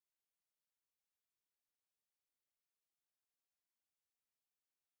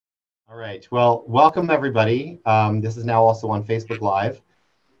All right. Well, welcome everybody. This is now also on Facebook Live.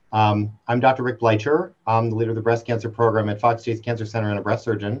 I'm Dr. Rick Bleicher. I'm the leader of the breast cancer program at Fox Chase Cancer Center and a breast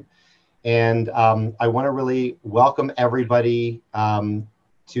surgeon. And I want to really welcome everybody to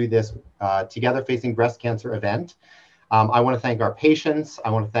this Together Facing Breast Cancer event. I want to thank our patients. I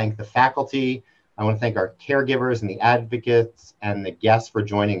want to thank the faculty. I want to thank our caregivers and the advocates and the guests for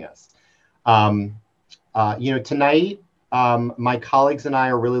joining us. Tonight, my colleagues and I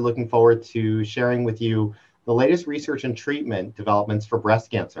are really looking forward to sharing with you the latest research and treatment developments for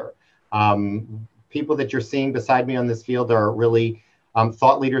breast cancer. People that you're seeing beside me on this field are really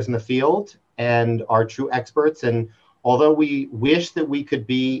thought leaders in the field and are true experts. And although we wish that we could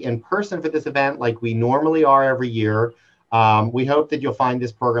be in person for this event like we normally are every year, we hope that you'll find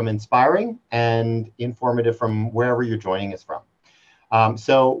this program inspiring and informative from wherever you're joining us from.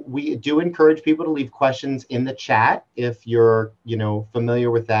 So we do encourage people to leave questions in the chat if you're,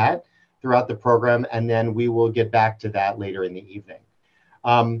 familiar with that throughout the program, and then we will get back to that later in the evening.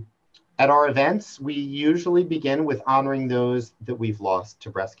 At our events, we usually begin with honoring those that we've lost to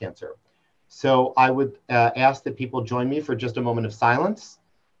breast cancer. So I would ask that people join me for just a moment of silence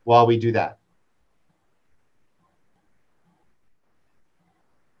while we do that.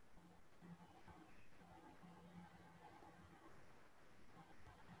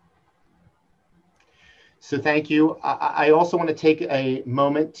 So thank you. I also want to take a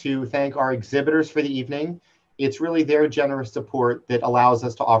moment to thank our exhibitors for the evening. It's really their generous support that allows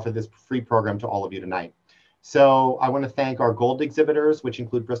us to offer this free program to all of you tonight. So I want to thank our gold exhibitors, which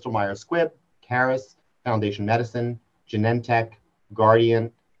include Bristol Myers Squibb, Caris, Foundation Medicine, Genentech,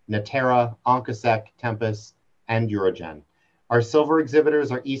 Guardian, Natera, Oncosec, Tempus, and Urogen. Our silver exhibitors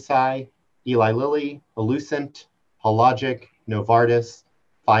are Eisai, Eli Lilly, Elucent, Hologic, Novartis,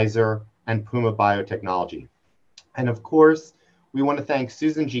 Pfizer, and Puma Biotechnology. And of course, we want to thank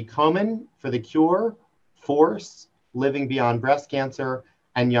Susan G. Komen for the Cure, Force, Living Beyond Breast Cancer,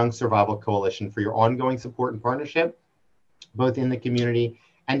 and Young Survival Coalition for your ongoing support and partnership, both in the community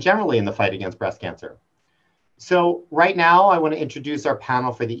and generally in the fight against breast cancer. So right now, I want to introduce our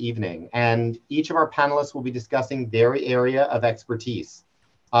panel for the evening, and each of our panelists will be discussing their area of expertise.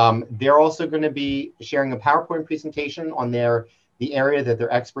 They're also going to be sharing a PowerPoint presentation on the area that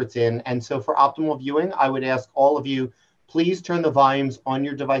they're experts in. And so for optimal viewing, I would ask all of you, please turn the volumes on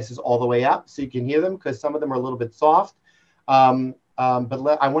your devices all the way up so you can hear them, because some of them are a little bit soft. I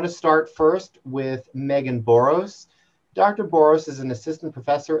want to start first with Megan Boros. Dr. Boros is an assistant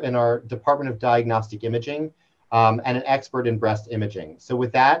professor in our Department of Diagnostic Imaging and an expert in breast imaging. So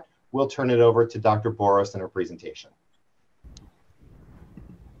with that, we'll turn it over to Dr. Boros and her presentation.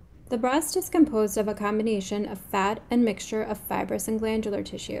 The breast is composed of a combination of fat and mixture of fibrous and glandular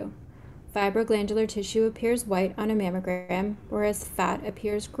tissue. Fibroglandular tissue appears white on a mammogram, whereas fat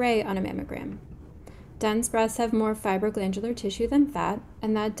appears gray on a mammogram. Dense breasts have more fibroglandular tissue than fat,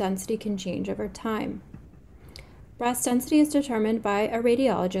 and that density can change over time. Breast density is determined by a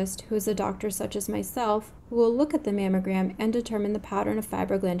radiologist, who is a doctor such as myself, who will look at the mammogram and determine the pattern of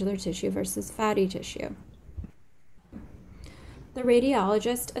fibroglandular tissue versus fatty tissue. The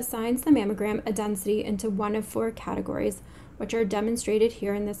radiologist assigns the mammogram a density into one of 4 categories, which are demonstrated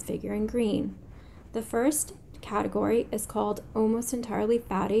here in this figure in green. The first category is called almost entirely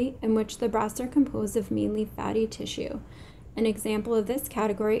fatty, in which the breasts are composed of mainly fatty tissue. An example of this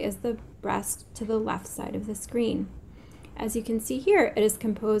category is the breast to the left side of the screen. As you can see here, it is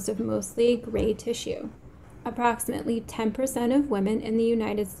composed of mostly gray tissue. Approximately 10% of women in the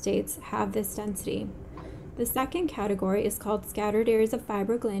United States have this density. The second category is called scattered areas of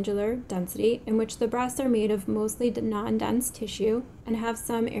fibroglandular density, in which the breasts are made of mostly non-dense tissue and have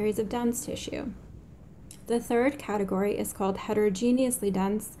some areas of dense tissue. The third category is called heterogeneously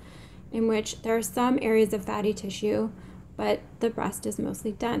dense, in which there are some areas of fatty tissue, but the breast is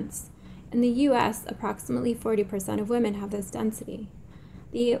mostly dense. In the US, approximately 40% of women have this density.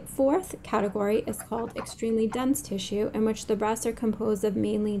 The fourth category is called extremely dense tissue, in which the breasts are composed of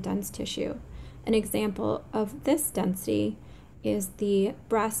mainly dense tissue. An example of this density is the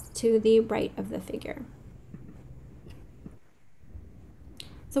breast to the right of the figure.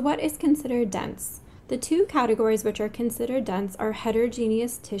 So what is considered dense? The 2 categories which are considered dense are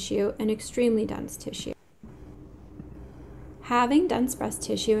heterogeneous tissue and extremely dense tissue. Having dense breast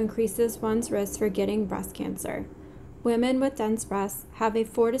tissue increases one's risk for getting breast cancer. Women with dense breasts have a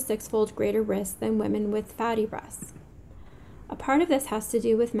 4 to 6-fold greater risk than women with fatty breasts. A part of this has to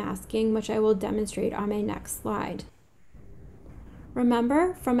do with masking, which I will demonstrate on my next slide.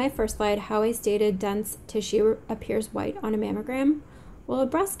 Remember from my first slide how I stated dense tissue appears white on a mammogram? Well, a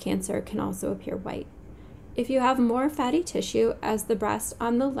breast cancer can also appear white. If you have more fatty tissue as the breast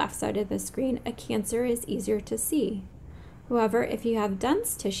on the left side of the screen, a cancer is easier to see. However, if you have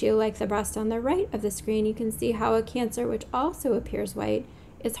dense tissue like the breast on the right of the screen, you can see how a cancer, which also appears white,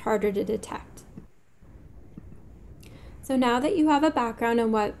 is harder to detect. So now that you have a background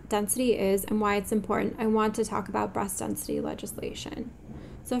on what density is and why it's important, I want to talk about breast density legislation.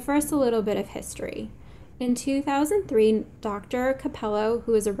 So first, a little bit of history. In 2003, Dr. Capello,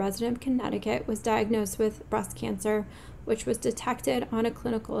 who is a resident of Connecticut, was diagnosed with breast cancer, which was detected on a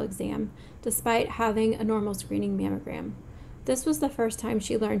clinical exam, despite having a normal screening mammogram. This was the first time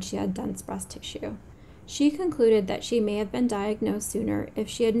she learned she had dense breast tissue. She concluded that she may have been diagnosed sooner if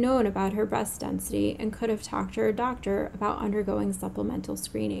she had known about her breast density and could have talked to her doctor about undergoing supplemental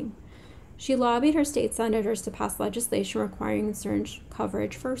screening. She lobbied her state senators to pass legislation requiring insurance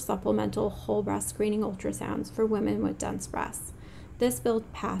coverage for supplemental whole breast screening ultrasounds for women with dense breasts. This bill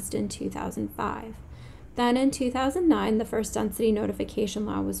passed in 2005. Then in 2009, the first density notification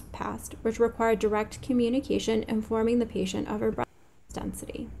law was passed, which required direct communication informing the patient of her breast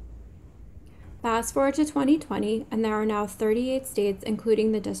density. Fast forward to 2020, and there are now 38 states,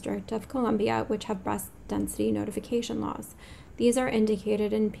 including the District of Columbia, which have breast density notification laws. These are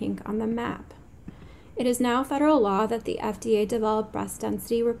indicated in pink on the map. It is now federal law that the FDA develop breast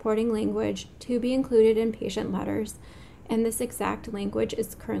density reporting language to be included in patient letters, and this exact language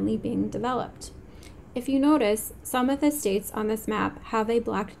is currently being developed. If you notice, some of the states on this map have a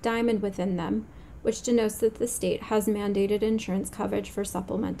black diamond within them, which denotes that the state has mandated insurance coverage for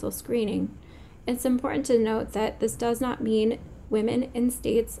supplemental screening. It's important to note that this does not mean women in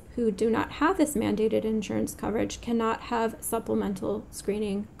states who do not have this mandated insurance coverage cannot have supplemental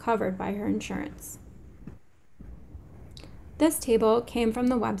screening covered by her insurance. This table came from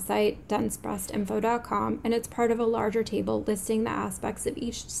the website densebreastinfo.com, and it's part of a larger table listing the aspects of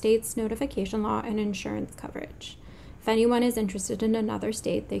each state's notification law and insurance coverage. If anyone is interested in another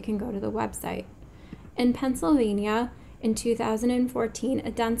state, they can go to the website. In Pennsylvania, in 2014,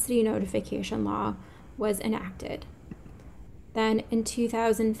 a density notification law was enacted. Then in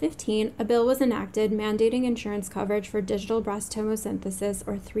 2015, a bill was enacted mandating insurance coverage for digital breast tomosynthesis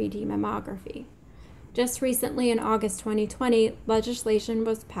or 3D mammography. Just recently, in August 2020, legislation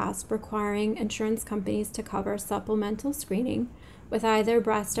was passed requiring insurance companies to cover supplemental screening with either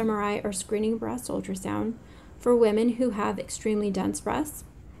breast MRI or screening breast ultrasound for women who have extremely dense breasts,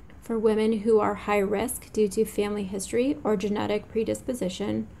 for women who are high risk due to family history or genetic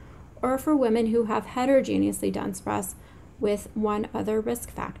predisposition, or for women who have heterogeneously dense breasts with one other risk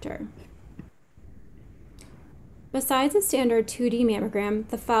factor. Besides a standard 2D mammogram,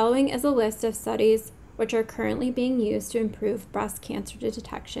 the following is a list of studies which are currently being used to improve breast cancer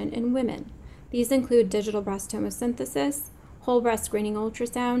detection in women. These include digital breast tomosynthesis, whole breast screening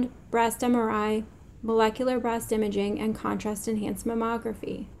ultrasound, breast MRI, molecular breast imaging, and contrast-enhanced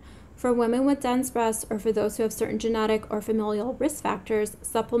mammography. For women with dense breasts or for those who have certain genetic or familial risk factors,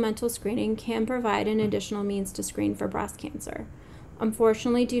 supplemental screening can provide an additional means to screen for breast cancer.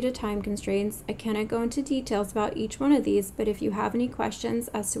 Unfortunately, due to time constraints, I cannot go into details about each one of these, but if you have any questions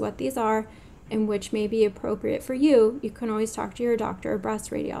as to what these are and which may be appropriate for you, you can always talk to your doctor or breast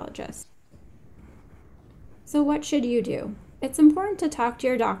radiologist. So what should you do? It's important to talk to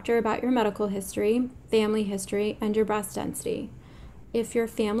your doctor about your medical history, family history, and your breast density. If your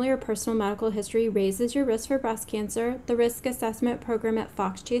family or personal medical history raises your risk for breast cancer, the risk assessment program at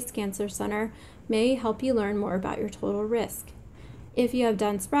Fox Chase Cancer Center may help you learn more about your total risk. If you have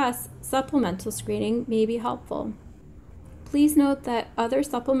dense breasts, supplemental screening may be helpful. Please note that other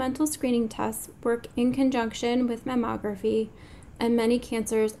supplemental screening tests work in conjunction with mammography, and many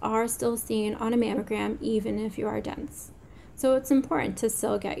cancers are still seen on a mammogram even if you are dense. So it's important to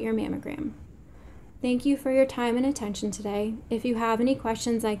still get your mammogram. Thank you for your time and attention today. If you have any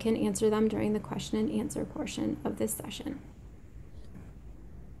questions, I can answer them during the question and answer portion of this session.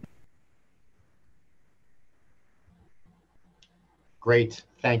 Great.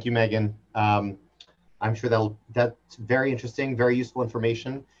 Thank you, Megan. I'm sure that's very interesting, very useful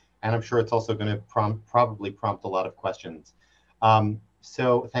information, and I'm sure it's also going to probably prompt a lot of questions.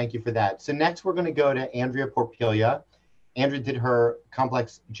 So thank you for that. So next we're going to go to Andrea Porpiglia. Andrea did her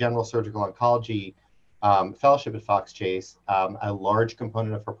complex general surgical oncology fellowship at Fox Chase. A large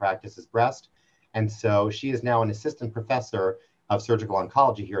component of her practice is breast, and so she is now an assistant professor of surgical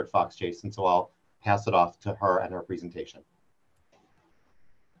oncology here at Fox Chase, and so I'll pass it off to her and her presentation.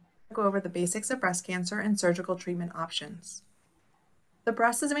 Go over the basics of breast cancer and surgical treatment options. The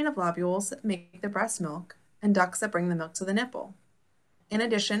breast is made of lobules that make the breast milk and ducts that bring the milk to the nipple. In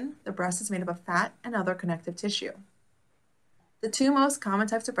addition, the breast is made up of fat and other connective tissue. The two most common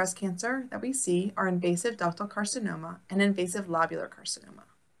types of breast cancer that we see are invasive ductal carcinoma and invasive lobular carcinoma.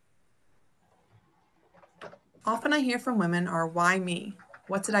 Often I hear from women are, why me?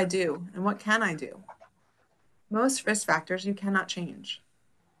 What did I do? And what can I do? Most risk factors you cannot change.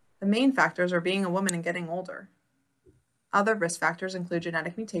 The main factors are being a woman and getting older. Other risk factors include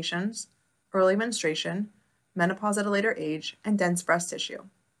genetic mutations, early menstruation, menopause at a later age, and dense breast tissue.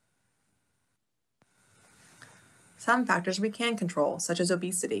 Some factors we can control, such as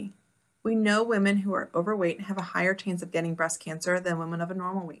obesity. We know women who are overweight have a higher chance of getting breast cancer than women of a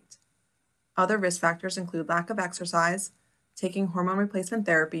normal weight. Other risk factors include lack of exercise, taking hormone replacement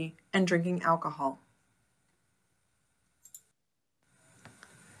therapy, and drinking alcohol.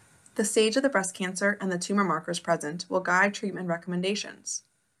 The stage of the breast cancer and the tumor markers present will guide treatment recommendations.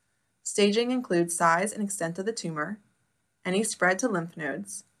 Staging includes size and extent of the tumor, any spread to lymph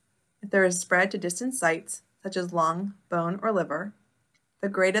nodes, if there is spread to distant sites such as lung, bone, or liver, the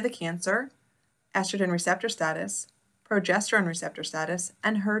grade of the cancer, estrogen receptor status, progesterone receptor status,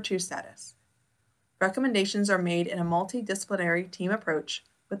 and HER2 status. Recommendations are made in a multidisciplinary team approach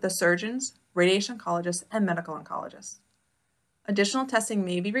with the surgeons, radiation oncologists, and medical oncologists. Additional testing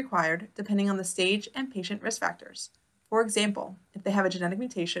may be required depending on the stage and patient risk factors. For example, if they have a genetic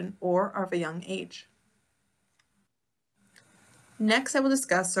mutation or are of a young age. Next, I will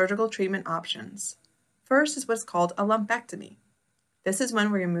discuss surgical treatment options. First is what's called a lumpectomy. This is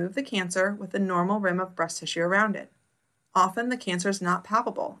when we remove the cancer with a normal rim of breast tissue around it. Often the cancer is not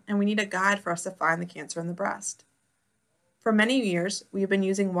palpable, and we need a guide for us to find the cancer in the breast. For many years, we have been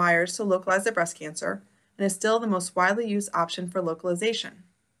using wires to localize the breast cancer, and is still the most widely used option for localization.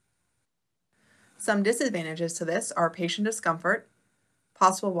 Some disadvantages to this are patient discomfort,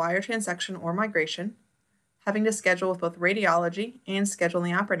 possible wire transection or migration, having to schedule with both radiology and schedule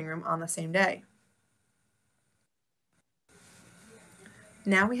in the operating room on the same day.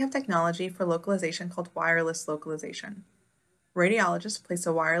 Now we have technology for localization called wireless localization. Radiologists place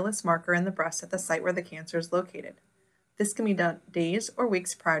a wireless marker in the breast at the site where the cancer is located. This can be done days or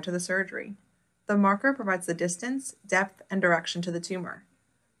weeks prior to the surgery. The marker provides the distance, depth, and direction to the tumor.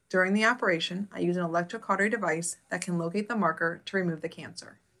 During the operation, I use an electrocautery device that can locate the marker to remove the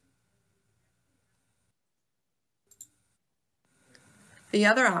cancer. The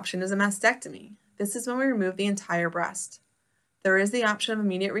other option is a mastectomy. This is when we remove the entire breast. There is the option of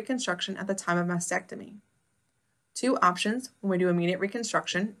immediate reconstruction at the time of mastectomy. Two options when we do immediate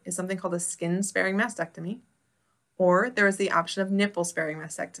reconstruction is something called a skin-sparing mastectomy, or there is the option of nipple-sparing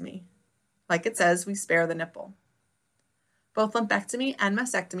mastectomy. Like it says, we spare the nipple. Both lumpectomy and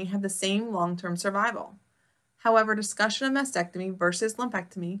mastectomy have the same long-term survival. However, discussion of mastectomy versus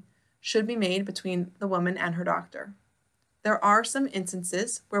lumpectomy should be made between the woman and her doctor. There are some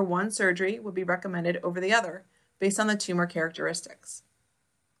instances where one surgery would be recommended over the other based on the tumor characteristics.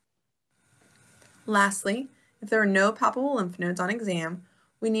 Lastly, if there are no palpable lymph nodes on exam,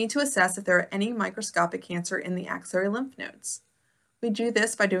 we need to assess if there are any microscopic cancer in the axillary lymph nodes. We do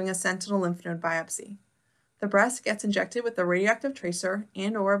this by doing a sentinel lymph node biopsy. The breast gets injected with a radioactive tracer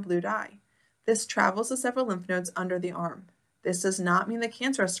and/or a blue dye. This travels to several lymph nodes under the arm. This does not mean the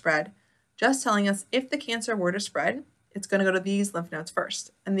cancer has spread, just telling us if the cancer were to spread, it's going to go to these lymph nodes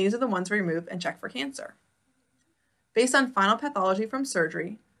first, and these are the ones we remove and check for cancer. Based on final pathology from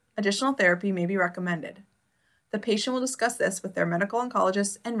surgery, additional therapy may be recommended. The patient will discuss this with their medical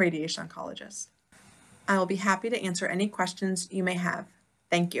oncologist and radiation oncologist. I will be happy to answer any questions you may have.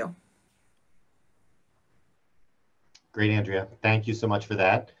 Thank you. Great, Andrea. Thank you so much for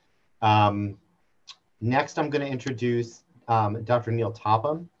that. Next, I'm going to introduce Dr. Neil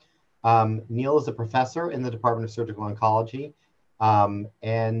Topham. Neil is a professor in the Department of Surgical Oncology,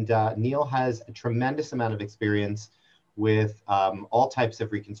 and Neil has a tremendous amount of experience with all types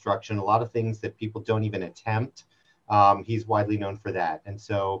of reconstruction, a lot of things that people don't even attempt. He's widely known for that. And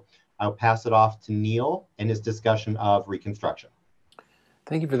so I'll pass it off to Neil and his discussion of reconstruction.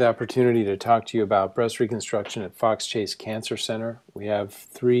 Thank you for the opportunity to talk to you about breast reconstruction at Fox Chase Cancer Center. We have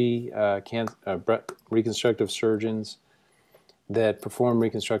three reconstructive surgeons that perform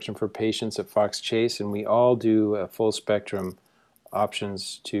reconstruction for patients at Fox Chase, and we all do a full spectrum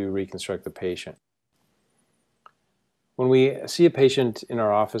options to reconstruct the patient. When we see a patient in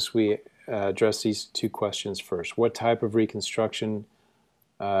our office, we address these two questions first. What type of reconstruction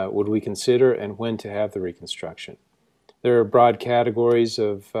would we consider, and when to have the reconstruction? There are broad categories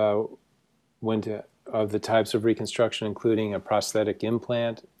of the types of reconstruction, including a prosthetic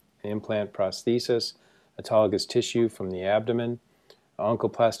implant, an implant prosthesis, autologous tissue from the abdomen,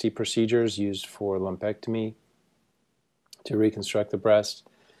 oncoplasty procedures used for lumpectomy to reconstruct the breast,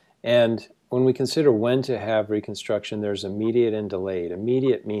 and when we consider when to have reconstruction, there's immediate and delayed.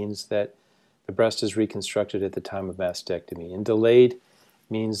 Immediate means that the breast is reconstructed at the time of mastectomy, and delayed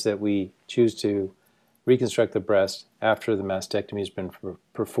means that we choose to reconstruct the breast after the mastectomy has been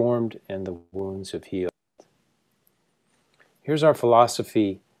performed and the wounds have healed. Here's our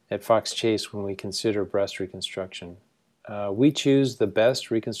philosophy at Fox Chase when we consider breast reconstruction. We choose the best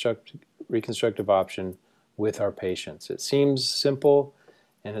reconstructive option with our patients. It seems simple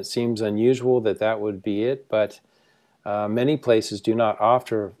and it seems unusual that that would be it, but many places do not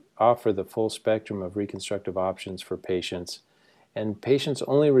offer the full spectrum of reconstructive options for patients, and patients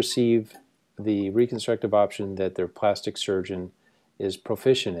only receive the reconstructive option that their plastic surgeon is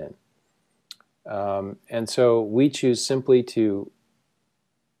proficient in. And so we choose simply to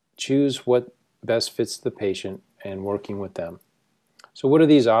choose what best fits the patient and working with them. So what are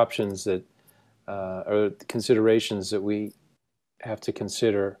these options that are considerations that we have to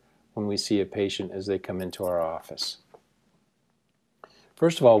consider when we see a patient as they come into our office?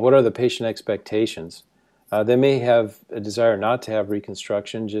 First of all, what are the patient expectations? They may have a desire not to have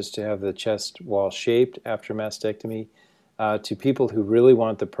reconstruction, just to have the chest wall shaped after mastectomy, to people who really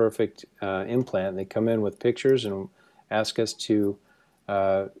want the perfect implant. They come in with pictures and ask us to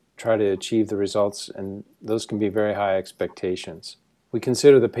try to achieve the results, and those can be very high expectations. We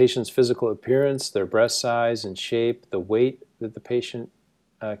consider the patient's physical appearance, their breast size and shape, the weight that the patient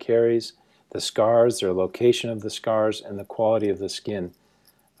carries, the scars, their location of the scars, and the quality of the skin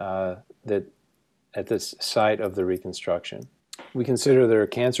that at the site of the reconstruction. We consider their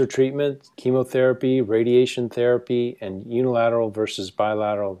cancer treatment, chemotherapy, radiation therapy, and unilateral versus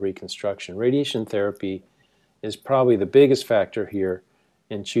bilateral reconstruction. Radiation therapy is probably the biggest factor here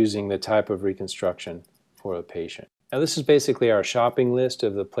in choosing the type of reconstruction for a patient. Now, this is basically our shopping list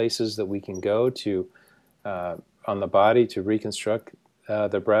of the places that we can go to on the body to reconstruct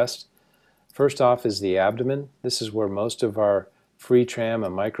the breast. First off is the abdomen. This is where most of our free tram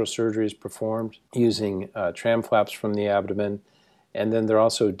and microsurgery is performed using tram flaps from the abdomen. And then there are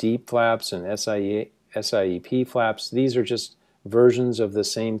also deep flaps and SIEP flaps. These are just versions of the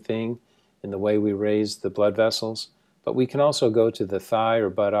same thing in the way we raise the blood vessels. But we can also go to the thigh or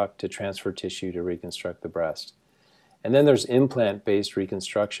buttock to transfer tissue to reconstruct the breast. And then there's implant-based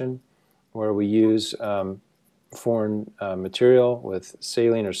reconstruction, where we use foreign material with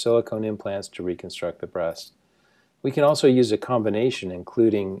saline or silicone implants to reconstruct the breast. We can also use a combination,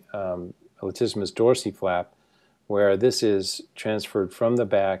 including a latissimus dorsi flap, where this is transferred from the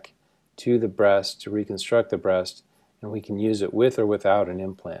back to the breast to reconstruct the breast, and we can use it with or without an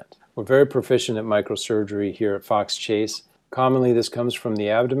implant. We're very proficient at microsurgery here at Fox Chase. Commonly this comes from the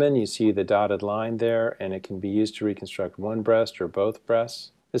abdomen. You see the dotted line there, and it can be used to reconstruct one breast or both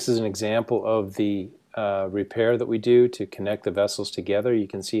breasts. This is an example of the repair that we do to connect the vessels together. You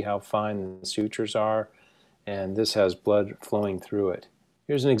can see how fine the sutures are, and this has blood flowing through it.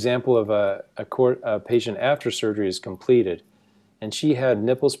 Here's an example of a patient after surgery is completed, and she had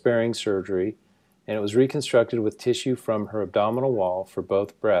nipple-sparing surgery, and it was reconstructed with tissue from her abdominal wall for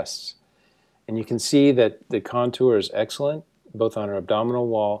both breasts. And you can see that the contour is excellent, both on her abdominal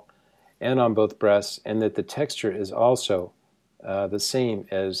wall and on both breasts, and that the texture is also the same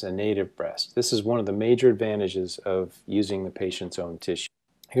as a native breast. This is one of the major advantages of using the patient's own tissue.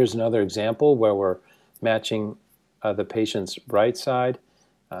 Here's another example where we're matching the patient's right side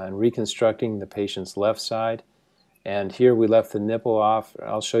and reconstructing the patient's left side. And here we left the nipple off.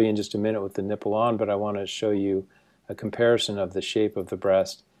 I'll show you in just a minute with the nipple on, but I want to show you a comparison of the shape of the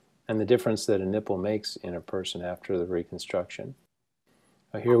breast and the difference that a nipple makes in a person after the reconstruction.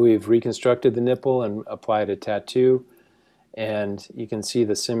 Here we've reconstructed the nipple and applied a tattoo, and you can see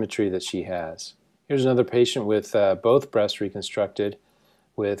the symmetry that she has. Here's another patient with both breasts reconstructed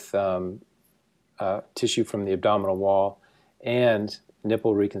with tissue from the abdominal wall and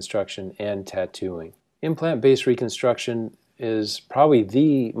nipple reconstruction and tattooing. Implant-based reconstruction is probably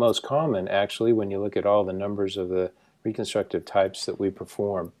the most common, actually, when you look at all the numbers of the reconstructive types that we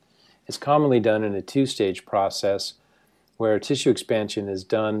perform. It's commonly done in a two-stage process where tissue expansion is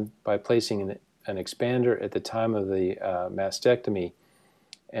done by placing an expander at the time of the mastectomy,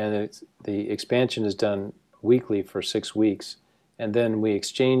 and the expansion is done weekly for 6 weeks, and then we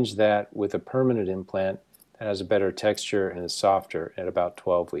exchange that with a permanent implant that has a better texture and is softer at about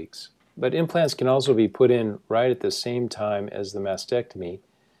 12 weeks. But implants can also be put in right at the same time as the mastectomy.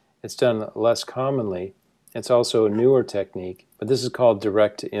 It's done less commonly. It's also a newer technique, but this is called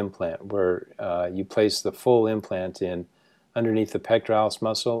direct implant, where you place the full implant in underneath the pectoralis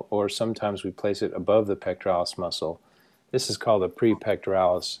muscle, or sometimes we place it above the pectoralis muscle. This is called a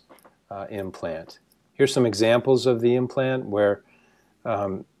prepectoralis implant. Here's some examples of the implant where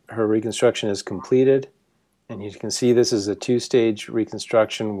her reconstruction is completed, and you can see this is a two-stage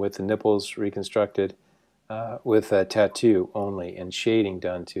reconstruction with the nipples reconstructed with a tattoo only and shading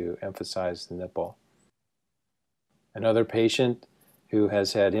done to emphasize the nipple. Another patient who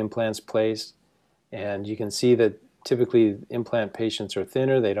has had implants placed, and you can see that typically implant patients are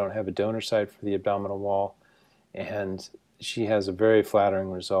thinner, they don't have a donor site for the abdominal wall, and she has a very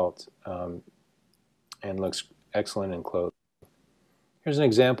flattering result and looks excellent in clothes. Here's an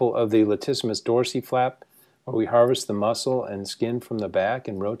example of the latissimus dorsi flap, where we harvest the muscle and skin from the back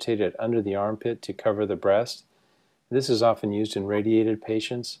and rotate it under the armpit to cover the breast. This is often used in radiated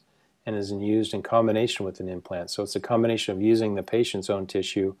patients and is used in combination with an implant. So it's a combination of using the patient's own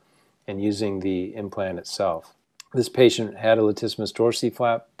tissue and using the implant itself. This patient had a latissimus dorsi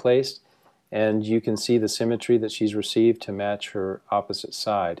flap placed, and you can see the symmetry that she's received to match her opposite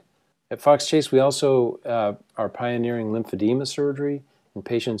side. At Fox Chase, we also are pioneering lymphedema surgery in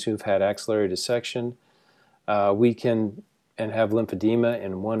patients who've had axillary dissection. We can have lymphedema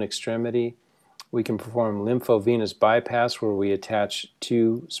in one extremity. We can perform lymphovenous bypass, where we attach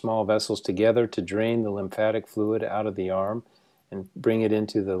two small vessels together to drain the lymphatic fluid out of the arm and bring it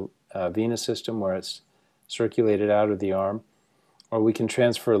into the venous system where it's circulated out of the arm. Or we can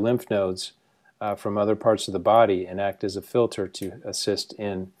transfer lymph nodes from other parts of the body and act as a filter to assist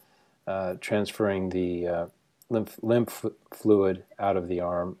in transferring the lymph fluid out of the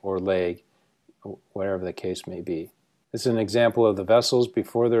arm or leg, whatever the case may be. This is an example of the vessels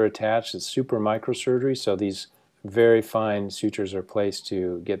before they're attached. It's super microsurgery, so these very fine sutures are placed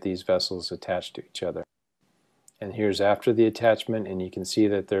to get these vessels attached to each other. And here's after the attachment, and you can see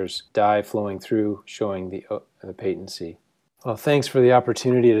that there's dye flowing through, showing the patency. Well, thanks for the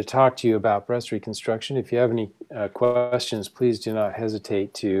opportunity to talk to you about breast reconstruction. If you have any questions, please do not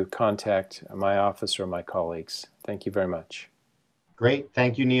hesitate to contact my office or my colleagues. Thank you very much. Great.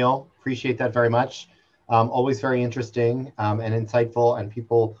 Thank you, Neil. Appreciate that very much. Always very interesting and insightful, and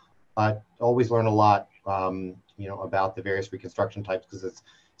people always learn a lot, about the various reconstruction types, because it's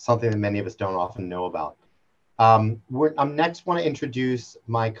something that many of us don't often know about. I next want to introduce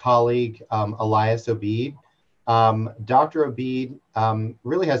my colleague, Elias Obeid. Dr. Obeid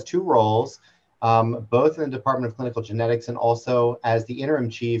really has two roles, both in the Department of Clinical Genetics and also as the interim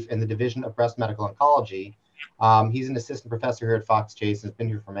chief in the Division of Breast Medical Oncology. He's an assistant professor here at Fox Chase and has been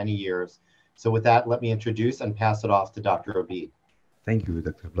here for many years. So with that, let me introduce and pass it off to Dr. Obeid. Thank you,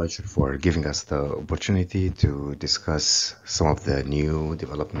 Dr. Bleicher, for giving us the opportunity to discuss some of the new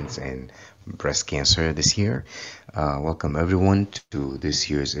developments in breast cancer this year. Welcome everyone to this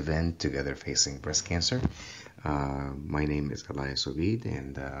year's event, Together Facing Breast Cancer. My name is Elias Obeid,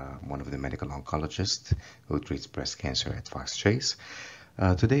 and one of the medical oncologists who treats breast cancer at Fox Chase.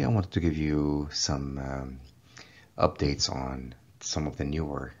 Today I wanted to give you some updates on some of the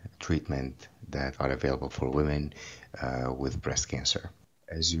newer treatment that are available for women with breast cancer.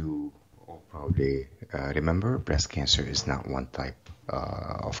 As you all probably remember, breast cancer is not one type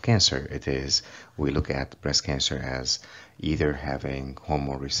of cancer. We look at breast cancer as either having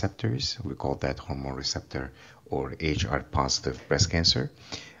hormone receptors, we call that hormone receptor, or HR positive breast cancer,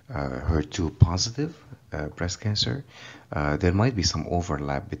 HER2 positive breast cancer. There might be some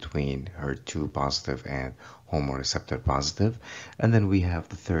overlap between HER2 positive and hormone receptor positive. And then we have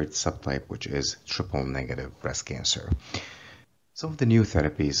the third subtype, which is triple negative breast cancer. Some of the new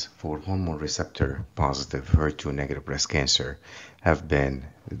therapies for hormone receptor positive HER2 negative breast cancer have been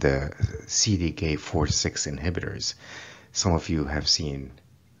the CDK4/6 inhibitors. Some of you have seen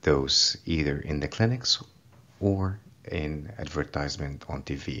those either in the clinics or in advertisement on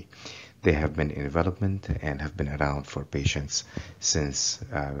TV. They have been in development and have been around for patients since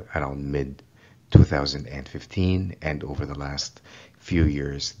around mid-2015, and over the last few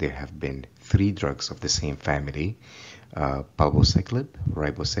years there have been 3 drugs of the same family, palbociclib,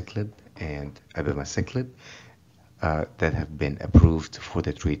 ribociclib, and abemaciclib, that have been approved for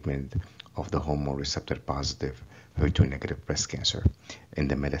the treatment of the hormone receptor positive HER2 negative breast cancer in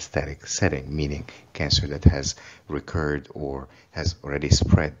the metastatic setting, meaning cancer that has recurred or has already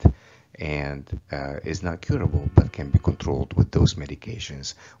spread and is not curable but can be controlled with those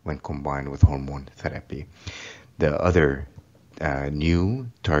medications when combined with hormone therapy. The other new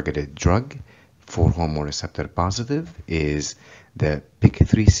targeted drug for hormone receptor positive is the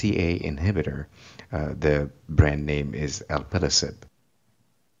PIK3CA inhibitor. The brand name is alpelisib.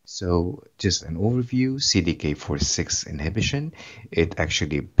 So just an overview, CDK4/6 inhibition, it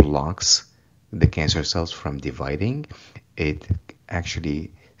actually blocks the cancer cells from dividing. It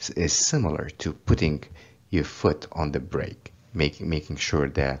actually is similar to putting your foot on the brake, making sure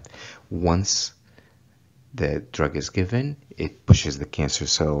that once the drug is given, it pushes the cancer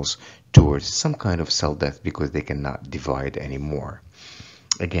cells towards some kind of cell death because they cannot divide anymore.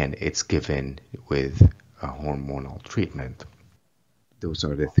 Again, it's given with a hormonal treatment. Those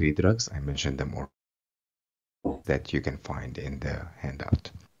are the three drugs. I mentioned them all that you can find in the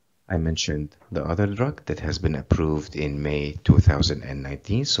handout. I mentioned the other drug that has been approved in May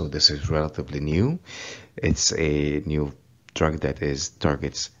 2019, so this is relatively new. It's a new drug that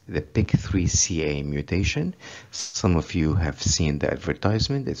targets the PIK3CA mutation. Some of you have seen the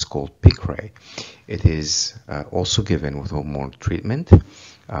advertisement. It's called Piqray. It is also given with hormone treatment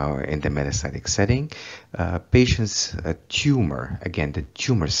in the metastatic setting. Patients' tumor, again, the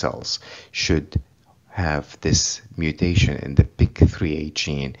tumor cells should have this mutation in the PIK3A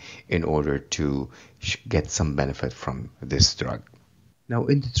gene in order to get some benefit from this drug. Now,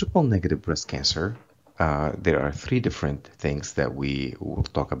 in the triple negative breast cancer, there are three different things that we will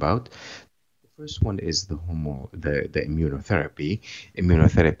talk about. The first one is the immunotherapy.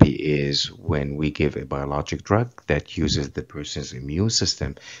 Immunotherapy is when we give a biologic drug that uses the person's immune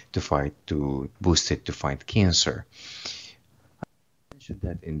system to boost it to fight cancer.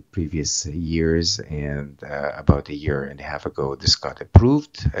 That in previous years, and about a year and a half ago, this got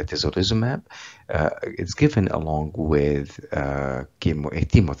approved, atezolizumab. It's given along with a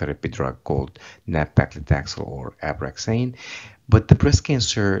chemotherapy drug called nab-paclitaxel or Abraxane. But the breast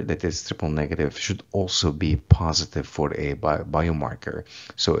cancer that is triple negative should also be positive for a biomarker.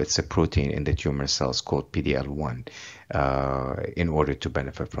 So it's a protein in the tumor cells called PD-L1 in order to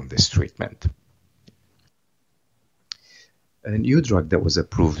benefit from this treatment. A new drug that was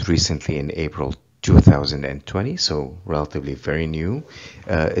approved recently in April 2020, so relatively very new.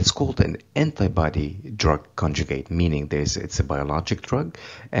 It's called an antibody drug conjugate, meaning it's a biologic drug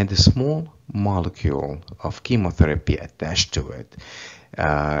and a small molecule of chemotherapy attached to it.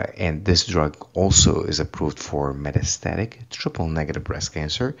 And this drug also is approved for metastatic triple negative breast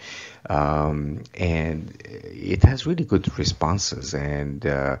cancer. And it has really good responses, and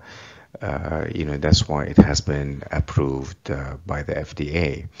that's why it has been approved by the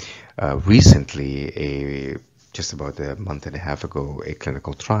FDA. Recently, just about a month and a half ago, a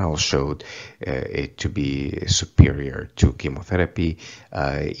clinical trial showed it to be superior to chemotherapy,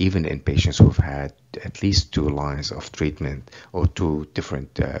 even in patients who've had at least 2 lines of treatment or 2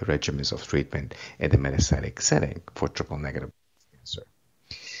 different regimens of treatment in the metastatic setting for triple negative cancer.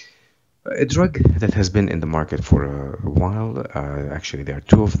 A drug that has been in the market for a while, actually there are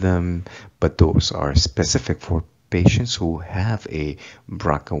 2 of them, but those are specific for patients who have a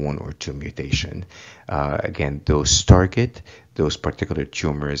BRCA1 or 2 mutation. Again, those target those particular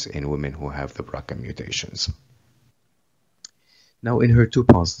tumors in women who have the BRCA mutations. Now, in HER2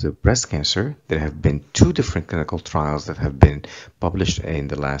 positive breast cancer, there have been 2 different clinical trials that have been published in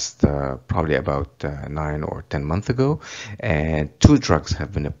the last probably about 9 or 10 months ago, and 2 drugs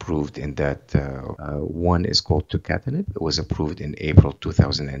have been approved in that. One is called tucatinib. It was approved in April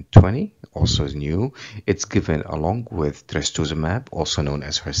 2020, also new. It's given along with trastuzumab, also known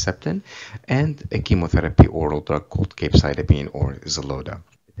as Herceptin, and a chemotherapy oral drug called capecitabine or Xeloda.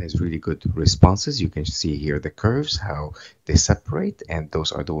 It has really good responses. You can see here the curves, how they separate, and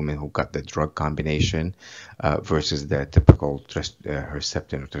those are the women who got the drug combination versus the typical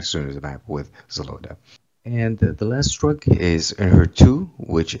Herceptin or trastuzumab with Xeloda. And the last drug is HER2,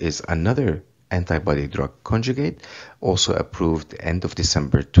 which is another antibody drug conjugate, also approved end of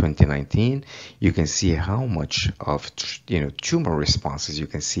December 2019. You can see how much of tumor responses. You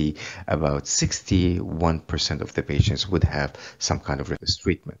can see about 61% of the patients would have some kind of this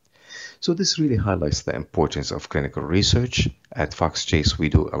treatment. So this really highlights the importance of clinical research. At Fox Chase, we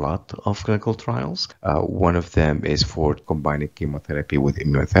do a lot of clinical trials. One of them is for combining chemotherapy with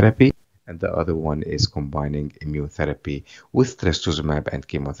immunotherapy, and the other one is combining immunotherapy with trastuzumab and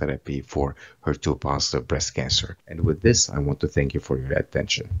chemotherapy for HER2 positive breast cancer. And with this, I want to thank you for your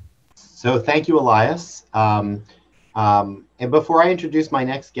attention. So thank you, Elias. And before I introduce my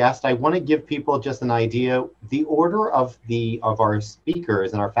next guest, I want to give people just an idea. The order of our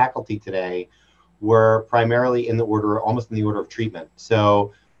speakers and our faculty today were primarily almost in the order of treatment.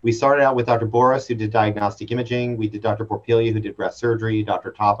 So we started out with Dr. Boris, who did diagnostic imaging. We did Dr. Porpilia, who did breast surgery,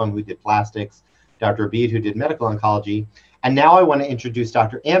 Dr. Topham, who did plastics, Dr. Abid, who did medical oncology. And now I want to introduce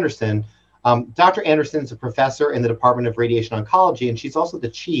Dr. Anderson. Dr. Anderson is a professor in the Department of Radiation Oncology, and she's also the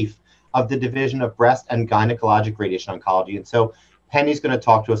chief of the Division of Breast and Gynecologic Radiation Oncology. And so Penny's going to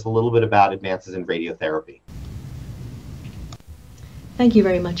talk to us a little bit about advances in radiotherapy. Thank you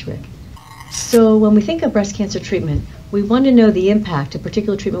very much, Rick. So when we think of breast cancer treatment, we want to know the impact a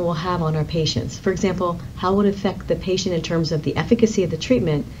particular treatment will have on our patients. For example, how it would affect the patient in terms of the efficacy of the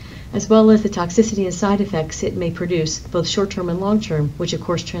treatment, as well as the toxicity and side effects it may produce, both short-term and long-term, which of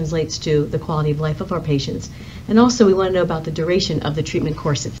course translates to the quality of life of our patients. And also we want to know about the duration of the treatment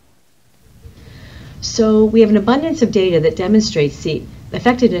course itself. So we have an abundance of data that demonstrates the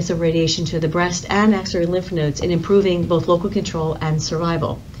effectiveness of radiation to the breast and axillary lymph nodes in improving both local control and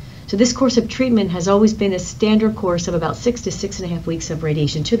survival. So this course of treatment has always been a standard course of about 6 to 6.5 weeks of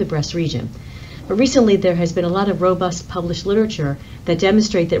radiation to the breast region. But recently there has been a lot of robust published literature that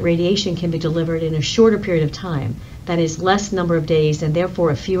demonstrate that radiation can be delivered in a shorter period of time, that is less number of days and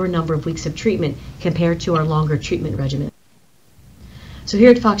therefore a fewer number of weeks of treatment compared to our longer treatment regimen. So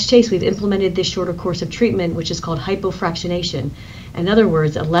here at Fox Chase we've implemented this shorter course of treatment, which is called hypofractionation. In other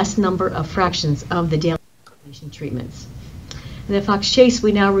words, a less number of fractions of the daily radiation treatments. And at Fox Chase,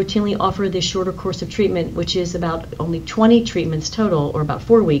 we now routinely offer this shorter course of treatment, which is about only 20 treatments total, or about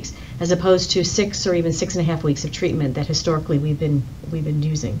 4 weeks, as opposed to 6 or even 6.5 weeks of treatment that historically we've been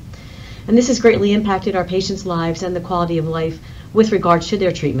using. And this has greatly impacted our patients' lives and the quality of life with regards to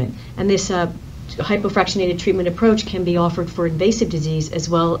their treatment. And this hypofractionated treatment approach can be offered for invasive disease as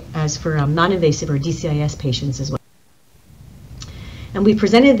well as for non-invasive or DCIS patients as well. And we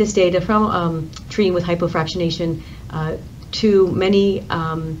presented this data from treating with hypofractionation to many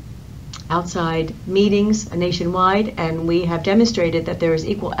outside meetings nationwide, and we have demonstrated that there is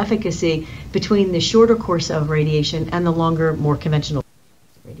equal efficacy between the shorter course of radiation and the longer, more conventional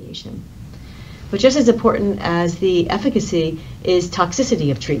radiation. But just as important as the efficacy is toxicity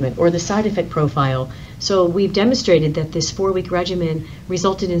of treatment or the side effect profile. So we've demonstrated that this 4-week regimen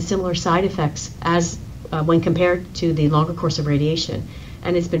resulted in similar side effects as when compared to the longer course of radiation.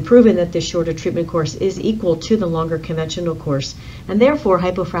 And it's been proven that this shorter treatment course is equal to the longer conventional course. And therefore,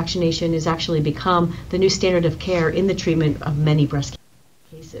 hypofractionation has actually become the new standard of care in the treatment of many breast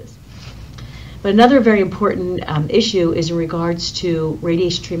cancer cases. But another very important issue is in regards to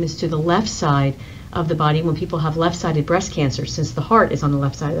radiation treatments to the left side of the body when people have left-sided breast cancer, since the heart is on the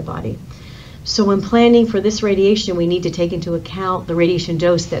left side of the body. So when planning for this radiation, we need to take into account the radiation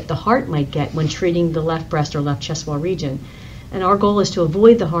dose that the heart might get when treating the left breast or left chest wall region. And our goal is to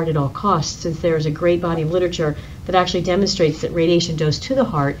avoid the heart at all costs, since there is a great body of literature that actually demonstrates that radiation dose to the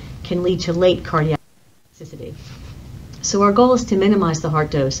heart can lead to late cardiac toxicity. So our goal is to minimize the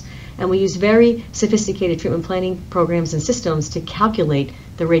heart dose, and we use very sophisticated treatment planning programs and systems to calculate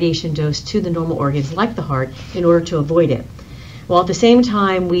the radiation dose to the normal organs like the heart in order to avoid it. While at the same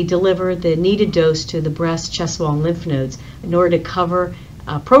time we deliver the needed dose to the breast, chest wall, and lymph nodes in order to cover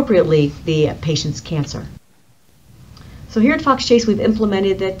appropriately the patient's cancer. So here at Fox Chase, we've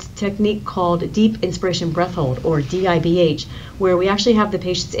implemented that technique called deep inspiration breath hold, or DIBH, where we actually have the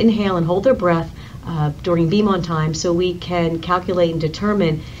patients inhale and hold their breath during beam on time, so we can calculate and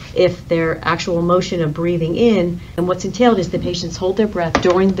determine if their actual motion of breathing in, and what's entailed is the patients hold their breath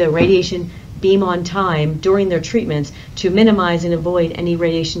during the radiation beam on time during their treatments to minimize and avoid any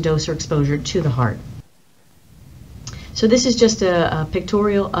radiation dose or exposure to the heart. So this is just a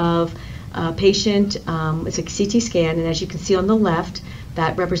pictorial of a patient. It's a CT scan, and as you can see on the left,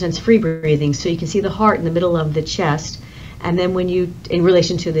 that represents free breathing. So you can see the heart in the middle of the chest, and then when you, in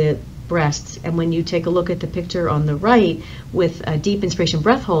relation to the breasts, and when you take a look at the picture on the right with a deep inspiration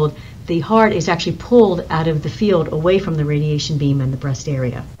breath hold, the heart is actually pulled out of the field away from the radiation beam in the breast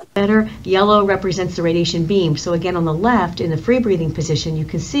area. Better, yellow represents the radiation beam. So again, on the left, in the free breathing position, you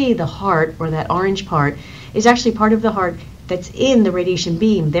can see the heart, or that orange part, is actually part of the heart that's in the radiation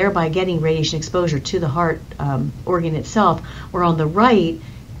beam, thereby getting radiation exposure to the heart organ itself. Where on the right,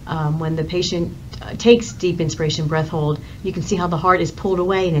 when the patient takes deep inspiration breath hold, you can see how the heart is pulled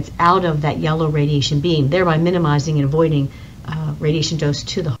away and it's out of that yellow radiation beam, thereby minimizing and avoiding radiation dose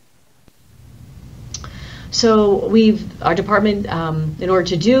to the heart. So our department, in order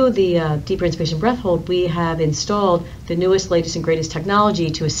to do the deeper inspiration breath hold, we have installed the newest, latest, and greatest technology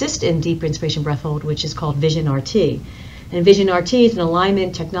to assist in deeper inspiration breath hold, which is called Vision RT. And Vision RT is an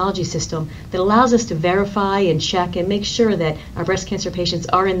alignment technology system that allows us to verify and check and make sure that our breast cancer patients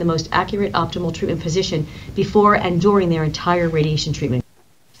are in the most accurate, optimal treatment position before and during their entire radiation treatment.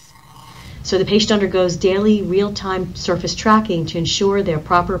 So the patient undergoes daily real-time surface tracking to ensure their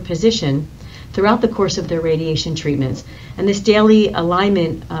proper position throughout the course of their radiation treatments. And this daily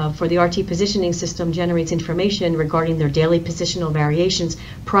alignment for the RT positioning system generates information regarding their daily positional variations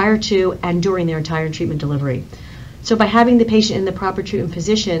prior to and during their entire treatment delivery. So by having the patient in the proper treatment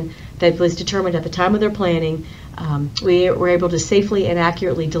position that was determined at the time of their planning, we were able to safely and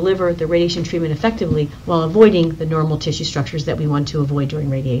accurately deliver the radiation treatment effectively while avoiding the normal tissue structures that we want to avoid during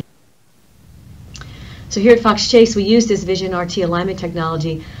radiation. So here at Fox Chase, we use this Vision RT alignment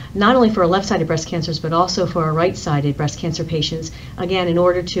technology not only for our left-sided breast cancers, but also for our right-sided breast cancer patients, again, in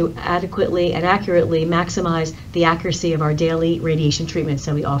order to adequately and accurately maximize the accuracy of our daily radiation treatments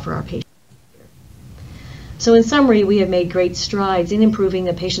that we offer our patients. So in summary, we have made great strides in improving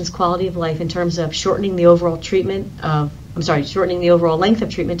the patient's quality of life in terms of shortening the overall shortening the overall length of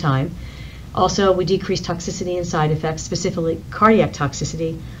treatment time. Also, we decreased toxicity and side effects, specifically cardiac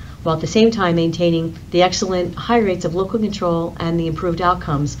toxicity, while at the same time maintaining the excellent high rates of local control and the improved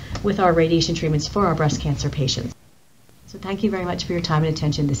outcomes with our radiation treatments for our breast cancer patients. So thank you very much for your time and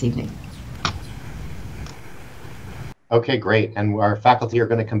attention this evening. Okay, great. And our faculty are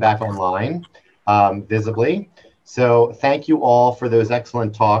going to come back online visibly. So thank you all for those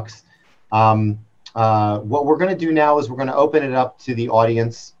excellent talks. What we're going to do now is we're going to open it up to the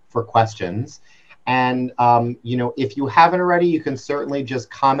audience for questions. And, if you haven't already, you can certainly just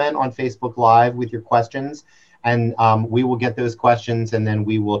comment on Facebook Live with your questions, and we will get those questions, and then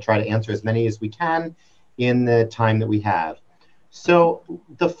we will try to answer as many as we can in the time that we have. So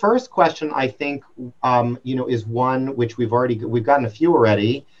the first question, I think, is one which we've gotten a few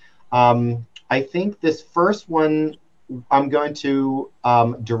already. I think this first one I'm going to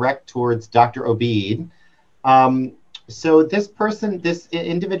direct towards Dr. Obeid. So this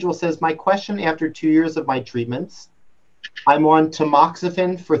individual says, my question: after 2 years of my treatments, I'm on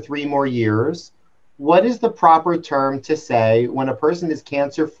tamoxifen for 3 more years. What is the proper term to say when a person is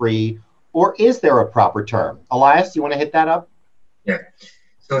cancer-free, or is there a proper term? Elias, you want to hit that up? Yeah.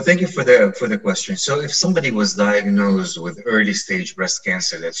 So thank you for the question. So if somebody was diagnosed with early stage breast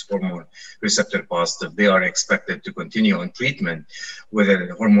cancer that's hormone receptor positive, they are expected to continue on treatment with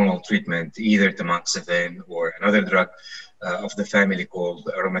a hormonal treatment, either tamoxifen or another drug of the family called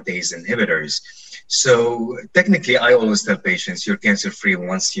aromatase inhibitors. So technically, I always tell patients you're cancer-free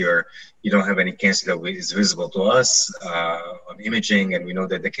once you don't have any cancer that is visible to us on imaging, and we know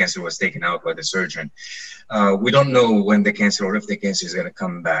that the cancer was taken out by the surgeon. We don't know when the cancer or if the cancer is going to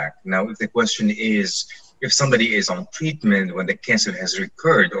come back. Now, if the question is, if somebody is on treatment when the cancer has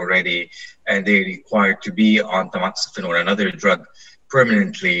recurred already and they require to be on tamoxifen or another drug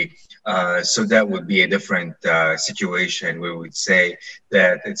permanently, so that would be a different situation where we would say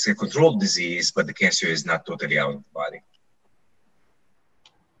that it's a controlled disease, but the cancer is not totally out of the body.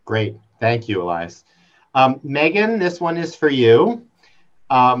 Great. Thank you, Elias. Megan, this one is for you.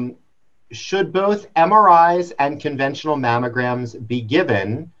 Should both MRIs and conventional mammograms be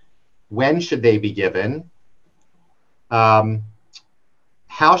given? When should they be given? When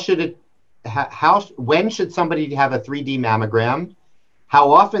should somebody have a 3D mammogram? How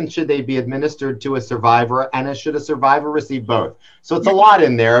often should they be administered to a survivor, and should a survivor receive both? So it's a lot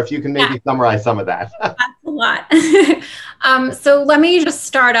in there, if you can maybe summarize some of that. That's a lot. So let me just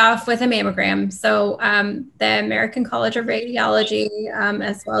start off with a mammogram. So the American College of Radiology,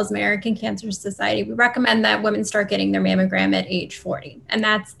 as well as American Cancer Society, we recommend that women start getting their mammogram at age 40, and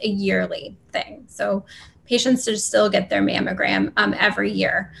that's a yearly thing. So patients should still get their mammogram every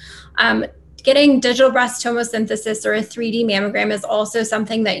year. Getting digital breast tomosynthesis or a 3D mammogram is also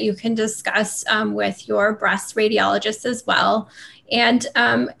something that you can discuss with your breast radiologist as well. And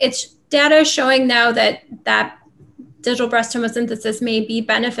it's data showing now that digital breast tomosynthesis may be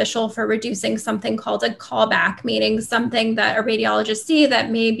beneficial for reducing something called a callback, meaning something that a radiologist see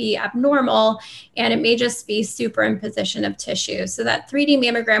that may be abnormal, and it may just be superimposition of tissue. So that 3D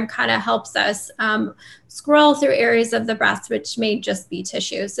mammogram kind of helps us scroll through areas of the breast which may just be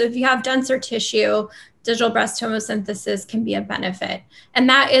tissue. So if you have denser tissue, digital breast tomosynthesis can be a benefit. And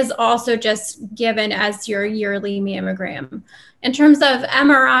that is also just given as your yearly mammogram. In terms of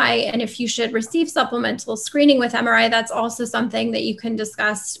MRI, and if you should receive supplemental screening with MRI, that's also something that you can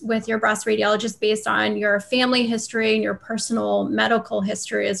discuss with your breast radiologist based on your family history and your personal medical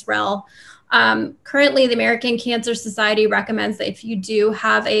history as well. Currently, the American Cancer Society recommends that if you do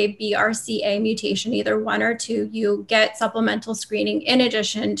have a BRCA mutation, either 1 or 2, you get supplemental screening in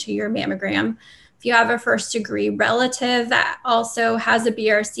addition to your mammogram. If you have a first-degree relative that also has a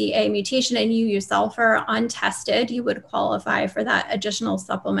BRCA mutation and you yourself are untested, you would qualify for that additional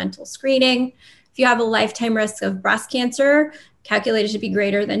supplemental screening. If you have a lifetime risk of breast cancer, calculated to be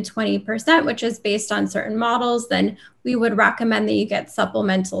greater than 20%, which is based on certain models, then we would recommend that you get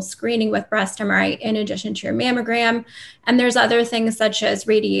supplemental screening with breast MRI in addition to your mammogram. And there's other things such as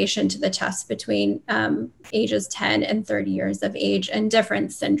radiation to the chest between ages 10 and 30 years of age, and different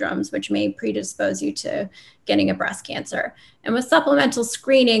syndromes which may predispose you to getting a breast cancer. And with supplemental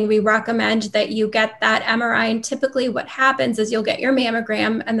screening, we recommend that you get that MRI. And typically what happens is you'll get your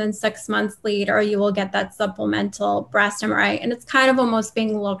mammogram, and then 6 months later, you will get that supplemental breast MRI. And it's kind of almost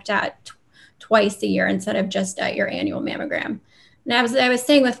being looked at twice a year instead of just at your annual mammogram. And as I was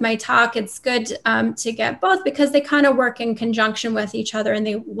saying with my talk, it's good to get both because they kind of work in conjunction with each other and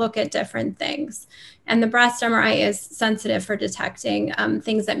they look at different things. And the breast MRI is sensitive for detecting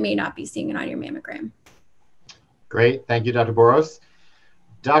things that may not be seen on your mammogram. Great. Thank you, Dr. Boros.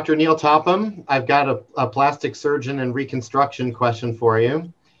 Dr. Neil Topham, I've got a plastic surgeon and reconstruction question for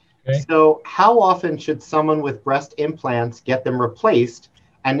you. Okay. So how often should someone with breast implants get them replaced?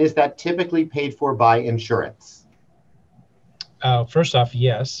 And is that typically paid for by insurance? First off,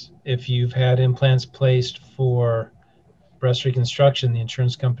 yes. If you've had implants placed for breast reconstruction, the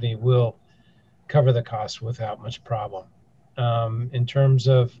insurance company will cover the cost without much problem. In terms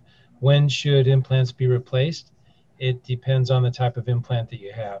of when should implants be replaced, it depends on the type of implant that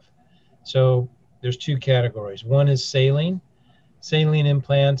you have. So there's two categories. One is saline. Saline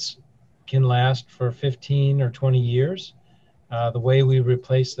implants can last for 15 or 20 years. The way we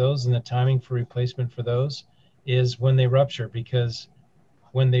replace those and the timing for replacement for those is when they rupture, because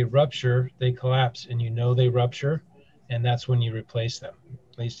when they rupture, they collapse, and you know they rupture, and that's when you replace them.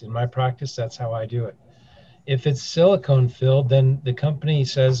 At least in my practice, that's how I do it. If it's silicone filled, then the company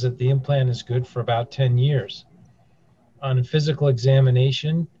says that the implant is good for about 10 years. On a physical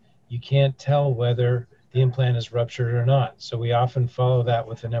examination, you can't tell whether the implant is ruptured or not. So we often follow that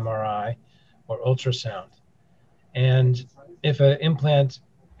with an MRI or ultrasound. And if an implant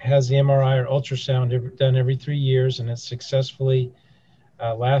has the MRI or ultrasound done every 3 years and it's successfully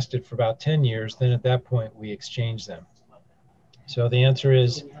lasted for about 10 years, then at that point we exchange them. So the answer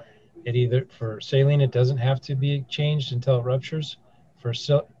is, for saline, it doesn't have to be changed until it ruptures.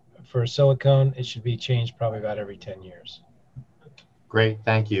 For silicone, it should be changed probably about every 10 years. Great,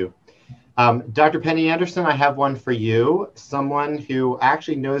 thank you. Dr. Penny Anderson, I have one for you. Someone who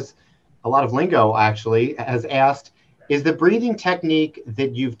actually knows a lot of lingo actually has asked, is the breathing technique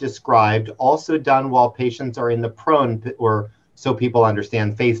that you've described also done while patients are in the prone, or so people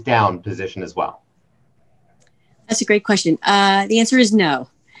understand, face down position as well? That's a great question. The answer is no.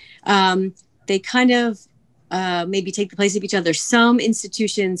 They kind of maybe take the place of each other. Some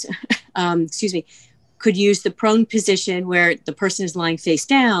institutions, could use the prone position where the person is lying face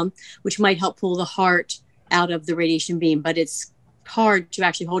down, which might help pull the heart out of the radiation beam, but it's hard to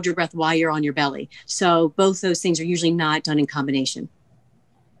actually hold your breath while you're on your belly. So both those things are usually not done in combination.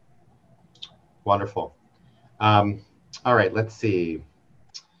 Wonderful. All right, let's see.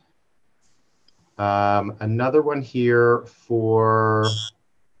 Another one here for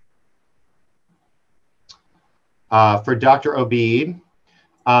Dr. Obeid.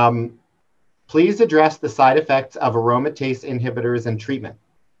 Please address the side effects of aromatase inhibitors and treatment.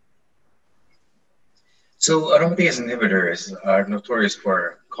 So aromatase inhibitors are notorious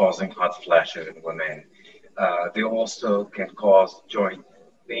for causing hot flashes in women. They also can cause joint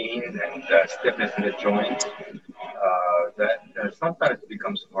pain and stiffness in the joint. That sometimes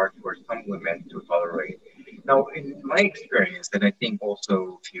becomes hard for some women to tolerate. Now, in my experience, and I think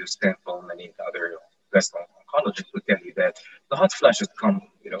also if you stand for many other breast oncologists would tell you that the hot flashes come,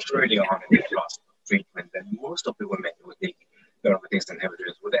 early on in the process of treatment, and most of the women who take the aromatase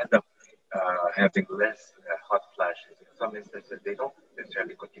inhibitors would end up having less hot flashes. In some instances, they don't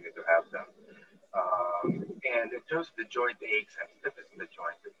necessarily continue to have them. And in terms of the joint aches and stiffness in the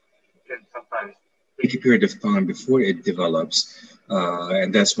joint, it can sometimes take a period of time before it develops.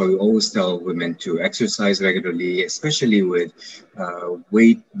 And that's why we always tell women to exercise regularly, especially with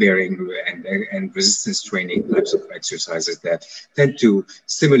weight-bearing and resistance training types of exercises that tend to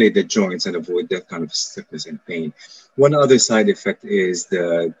stimulate the joints and avoid that kind of stiffness and pain. One other side effect is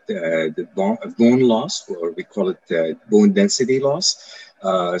the bone loss, or we call it bone density loss.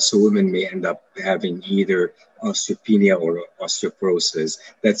 So women may end up having either osteopenia or osteoporosis.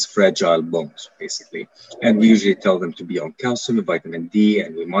 That's fragile bones, basically. And we usually tell them to be on calcium and vitamin D,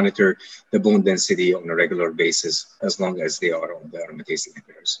 and we monitor the bone density on a regular basis as long as they are on the aromatase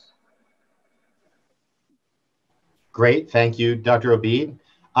inhibitors. Great, thank you, Dr. Obeid.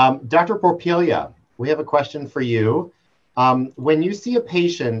 Dr. Porpiglia, we have a question for you. When you see a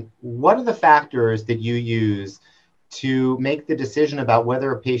patient, what are the factors that you use to make the decision about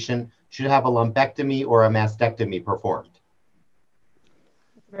whether a patient should have a lumpectomy or a mastectomy performed?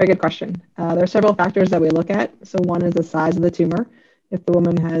 Very good question. There are several factors that we look at. So one is the size of the tumor. If the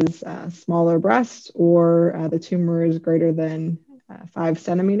woman has smaller breasts or the tumor is greater than 5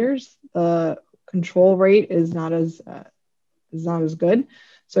 centimeters, the control rate is not as good.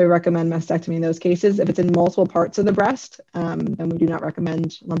 So we recommend mastectomy in those cases. If it's in multiple parts of the breast, then we do not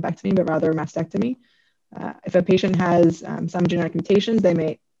recommend lumpectomy, but rather mastectomy. If a patient has some genetic mutations, they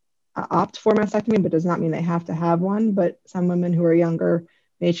may opt for mastectomy, but does not mean they have to have one. But some women who are younger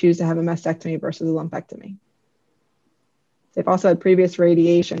may choose to have a mastectomy versus a lumpectomy. they've also had previous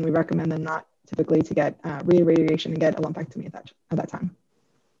radiation, we recommend them not typically to get re-radiation and get a lumpectomy at that time.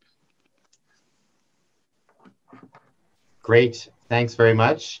 Great, thanks very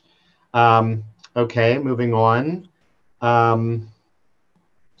much. Okay, moving on. I'm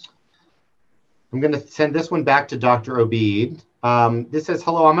going to send this one back to Dr. Obeid. This says,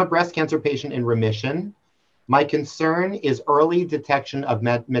 hello, I'm a breast cancer patient in remission. My concern is early detection of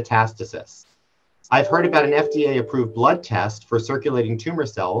metastasis. I've heard about an FDA-approved blood test for circulating tumor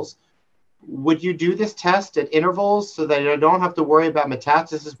cells. Would you do this test at intervals so that I don't have to worry about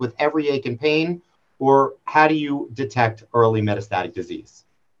metastasis with every ache and pain? Or how do you detect early metastatic disease?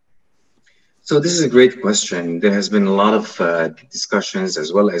 So this is a great question. There has been a lot of discussions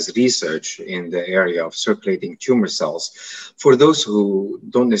as well as research in the area of circulating tumor cells. For those who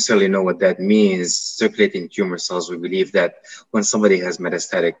don't necessarily know what that means, circulating tumor cells, we believe that when somebody has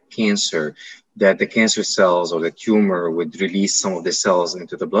metastatic cancer, that the cancer cells or the tumor would release some of the cells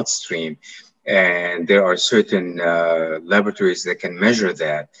into the bloodstream. And there are certain laboratories that can measure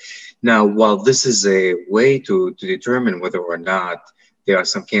that. Now, while this is a way to determine whether or not there are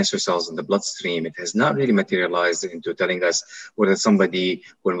some cancer cells in the bloodstream, it has not really materialized into telling us whether somebody,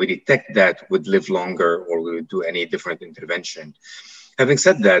 when we detect that, would live longer or would do any different intervention. Having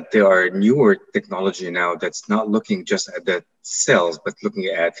said that, there are newer technology now that's not looking just at the cells, but looking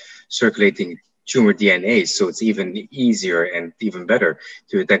at circulating tumor DNA. So it's even easier and even better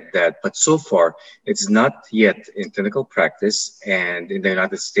to detect that. But so far, it's not yet in clinical practice. And in the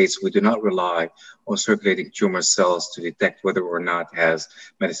United States, we do not rely on circulating tumor cells to detect whether or not it has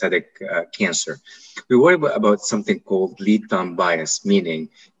metastatic cancer. We worry about something called lead time bias, meaning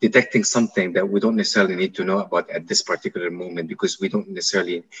detecting something that we don't necessarily need to know about at this particular moment because we don't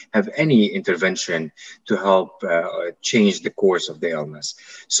necessarily have any intervention to help change the course of the illness.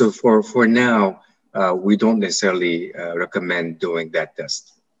 So for now, we don't necessarily recommend doing that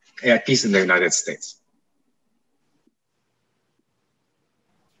test, at least in the United States.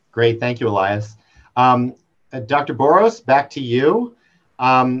 Great, thank you, Elias. Dr. Boros, back to you.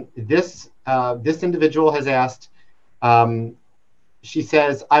 This individual has asked, she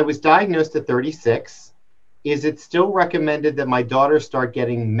says, I was diagnosed at 36. Is it still recommended that my daughter start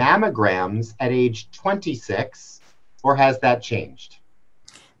getting mammograms at age 26, or has that changed?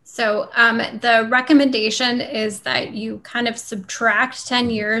 So the recommendation is that you kind of subtract 10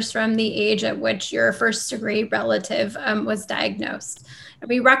 years from the age at which your first degree relative was diagnosed. And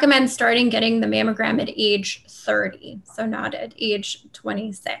we recommend starting getting the mammogram at age 30, so not at age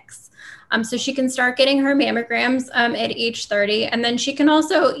 26. So she can start getting her mammograms at age 30. And then she can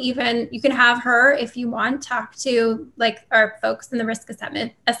also you can have her, if you want, talk to like our folks in the risk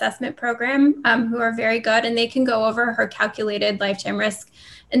assessment program who are very good, and they can go over her calculated lifetime risk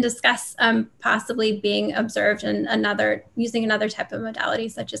and discuss possibly being observed in using another type of modality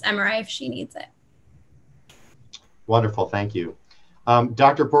such as MRI if she needs it. Wonderful, thank you.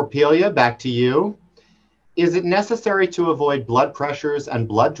 Dr. Porpiglia, back to you. Is it necessary to avoid blood pressures and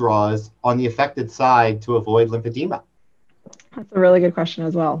blood draws on the affected side to avoid lymphedema? That's a really good question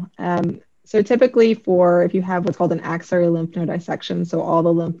as well. So typically if you have what's called an axillary lymph node dissection, so all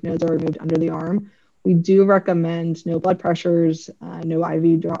the lymph nodes are removed under the arm, we do recommend no blood pressures, no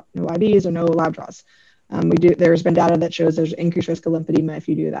IVs, or no lab draws. There's been data that shows there's increased risk of lymphedema if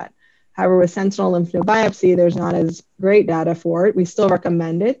you do that. However, with sentinel lymph node biopsy, there's not as great data for it. We still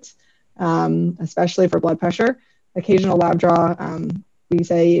recommend it, especially for blood pressure. Occasional lab draw, we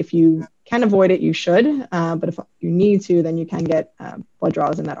say if you can avoid it, you should, but if you need to, then you can get blood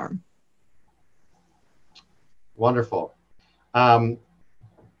draws in that arm. Wonderful.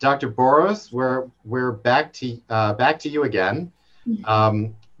 Dr. Boros, we're back to you again.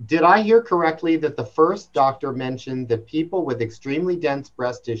 Did I hear correctly that the first doctor mentioned that people with extremely dense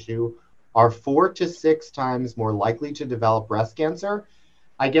breast tissue are 4 to 6 times more likely to develop breast cancer?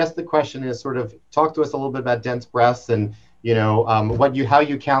 I guess the question is sort of talk to us a little bit about dense breasts and how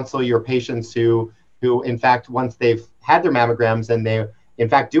you counsel your patients who in fact once they've had their mammograms and they in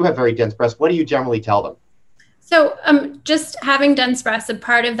fact do have very dense breasts. What do you generally tell them? So just having dense breasts, a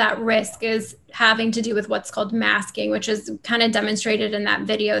part of that risk is having to do with what's called masking, which is kind of demonstrated in that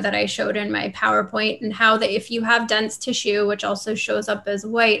video that I showed in my PowerPoint, and how that if you have dense tissue, which also shows up as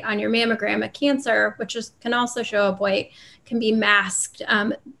white on your mammogram, a cancer, which can also show up white, can be masked,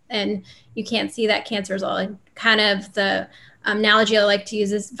 and you can't see that cancer is all. Kind of the analogy I like to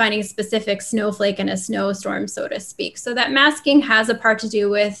use is finding a specific snowflake in a snowstorm, so to speak. So that masking has a part to do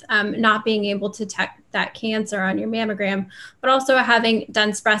with not being able to detect that cancer on your mammogram, but also having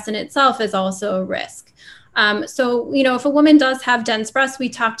dense breasts in itself is also a risk. So, if a woman does have dense breasts, we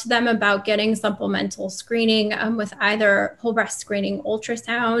talk to them about getting supplemental screening with either whole breast screening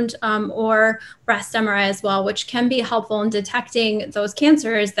ultrasound or breast MRI as well, which can be helpful in detecting those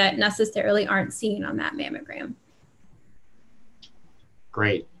cancers that necessarily aren't seen on that mammogram.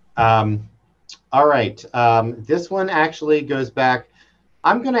 Great. All right. This one actually goes back.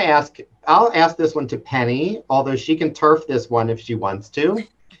 I'll ask this one to Penny, although she can turf this one if she wants to.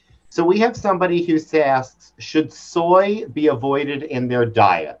 So we have somebody who asks, should soy be avoided in their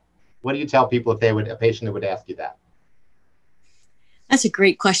diet? What do you tell people if a patient that would ask you that? That's a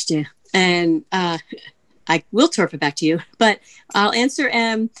great question. And I will turf it back to you, but I'll answer.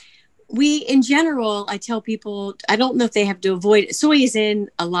 In general, I tell people, I don't know if they have to avoid, soy is in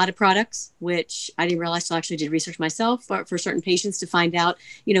a lot of products, which I didn't realize till I actually did research myself for certain patients to find out,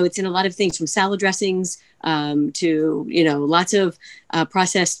 it's in a lot of things from salad dressings to, lots of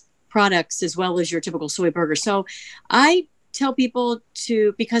processed products, as well as your typical soy burger. So I tell people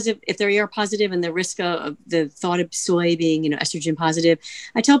because if they're ER positive and the risk of the thought of soy being, estrogen positive,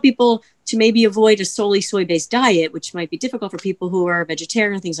 I tell people to maybe avoid a solely soy-based diet, which might be difficult for people who are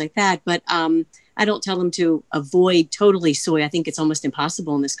vegetarian and things like that. But I don't tell them to avoid totally soy. I think it's almost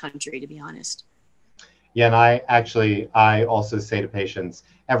impossible in this country, to be honest. Yeah, and I also say to patients,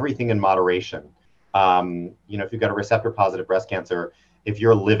 everything in moderation. If you've got a receptor positive breast cancer, if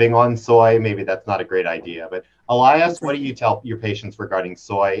you're living on soy, maybe that's not a great idea. But Elias, what do you tell your patients regarding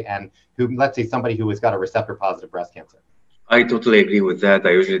soy and let's say somebody who has got a receptor positive breast cancer? I totally agree with that.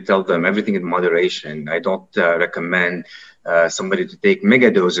 I usually tell them everything in moderation. I don't recommend somebody to take mega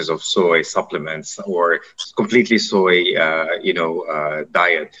doses of soy supplements or completely soy,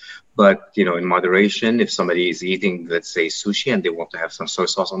 diet. But, in moderation, if somebody is eating, let's say, sushi and they want to have some soy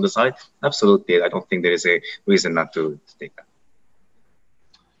sauce on the side, absolutely. I don't think there is a reason not to take that.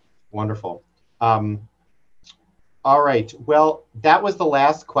 Wonderful. All right. Well, that was the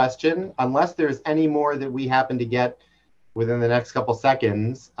last question, unless there's any more that we happen to get within the next couple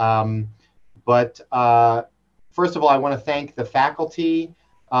seconds. But first of all, I want to thank the faculty.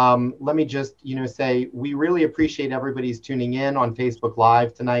 Let me just, say we really appreciate everybody's tuning in on Facebook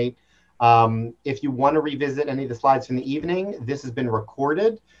Live tonight. If you want to revisit any of the slides from the evening, this has been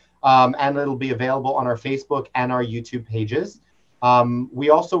recorded and it'll be available on our Facebook and our YouTube pages. We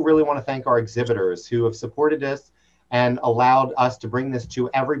also really want to thank our exhibitors who have supported us and allowed us to bring this to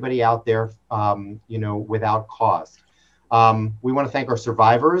everybody out there, without cost. We want to thank our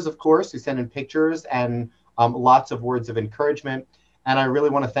survivors, of course, who sent in pictures and lots of words of encouragement. And I really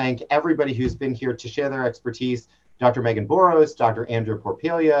want to thank everybody who's been here to share their expertise, Dr. Megan Boros, Dr. Andrew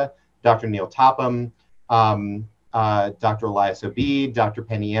Porpelia, Dr. Neil Topham, Dr. Elias Obeid, Dr.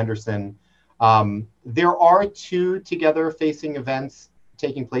 Penny Anderson. There are 2 together facing events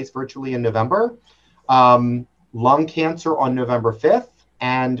taking place virtually in November. Lung cancer on November 5th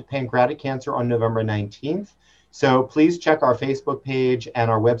and pancreatic cancer on November 19th. So please check our Facebook page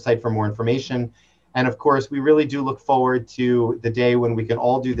and our website for more information. And of course, we really do look forward to the day when we can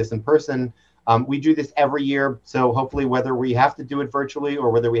all do this in person. We do this every year. So hopefully whether we have to do it virtually or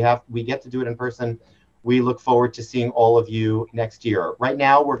whether we get to do it in person, we look forward to seeing all of you next year. Right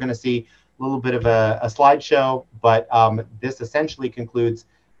now, we're going to see a little bit of a slideshow, but this essentially concludes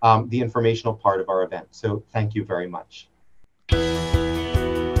the informational part of our event. So thank you very much.